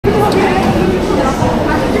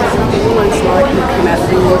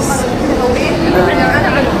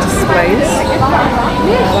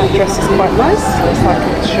quite nice. Looks like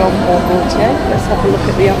it's Jean or Gaultier. Let's have a look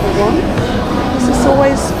at the other one. This is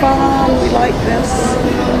always fun. We like this.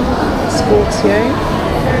 It's Gaultier. I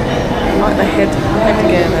like the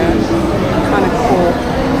headgear there. Kind of cool.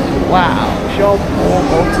 Wow, Jean or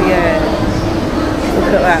Gaultier. Look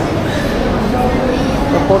at that.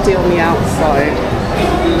 The body on the outside.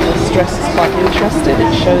 This dress is quite interesting.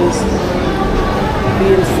 It shows the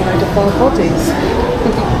inside of our bodies.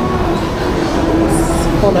 Let's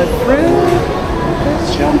follow through. There's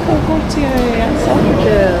Jean-Paul Gaultier at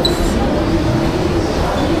Selfridges.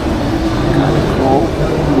 Kind of cool.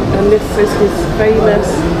 And this is his famous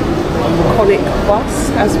iconic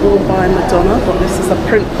bust as worn by Madonna, but this is a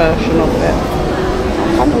print version of it. I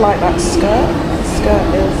kind of like that skirt. The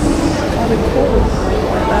skirt is kind of cool.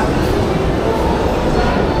 Like that.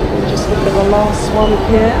 Just look at the last one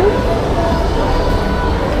here.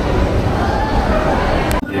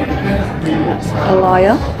 That's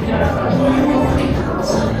Gaultier,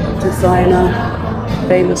 designer,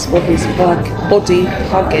 famous for his body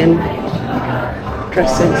hugging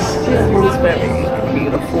dresses. That one's very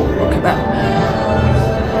beautiful. Look at that.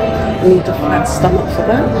 Need a flat stomach for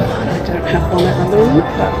that. I don't have one at the moment,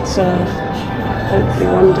 but hopefully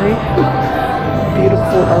one day.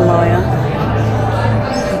 Beautiful Gaultier.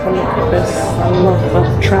 Have a look at this. I love the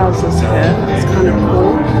trousers here. It's kind of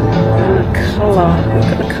cool. And the colour. Look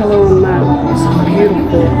at the colour on that. It's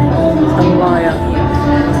beautiful. Gaultier.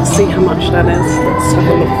 Let's see how much that is. Let's have a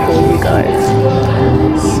look for you guys.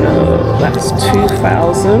 So that's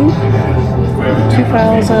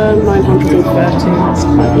 2,930. That's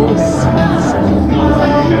quite nice. So,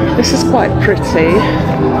 this is quite pretty.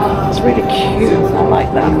 It's really cute. I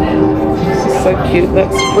like that. This is so cute.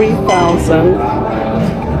 That's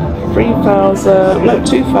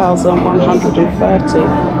 2,130.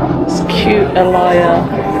 It's a cute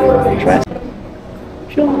Gaultier dress.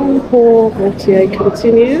 Jean-Paul Gaultier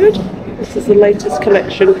continued. This is the latest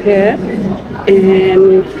collection here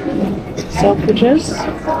in Selfridges.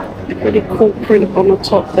 Really cool print on the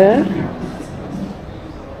top there.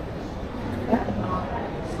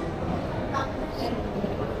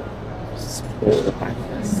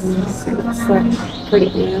 See what's that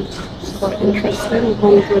print there. It's quite interesting.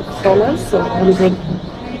 $100 or 100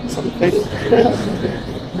 something.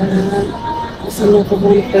 It's another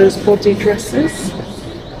one of those body dresses.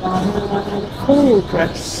 Full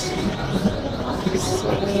dress. So,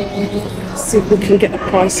 let's see if we can get a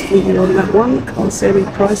price for you on that one. Can't see any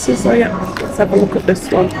prices. Oh yeah, let's have a look at this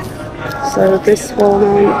one. So this one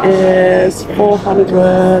is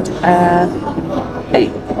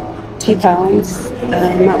 £480,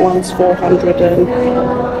 and that one's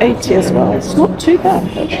 480 as well. It's not too bad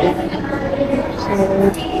actually.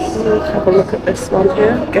 So let's have a look at this one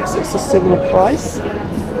here. I guess it's a similar price.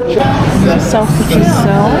 Selfridges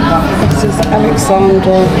sell. This is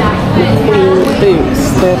Alexander McQueen boots.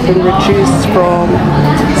 They've been reduced from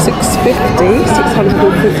 £650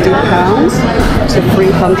 to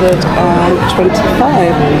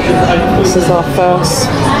 £325. This is our first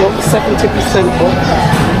 70% off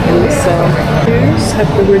in the sale. Shoes have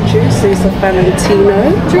been reduced. These are Valentino.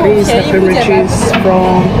 These have been reduced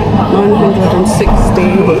from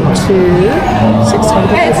 $960 to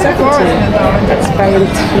 $670. That's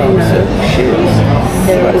Valentino shoes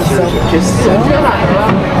here at the Selfridges sale.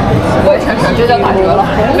 我也想想，这叫打折了，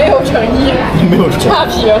没有诚意，差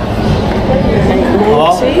评。哎，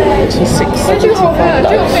这个好看，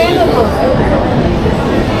这个黑的吗？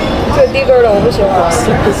这个低跟的我不喜欢。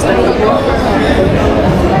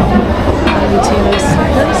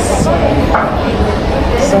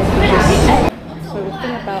So the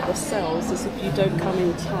thing about the sales is if you don't come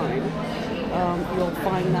in time, you'll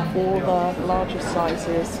find that all the larger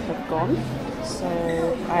sizes have gone. So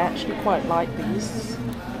I actually quite like these.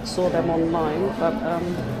 Saw them online, but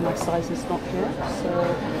my size is not here. So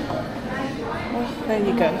well, there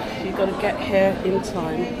you go. You've got to get here in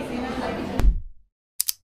time.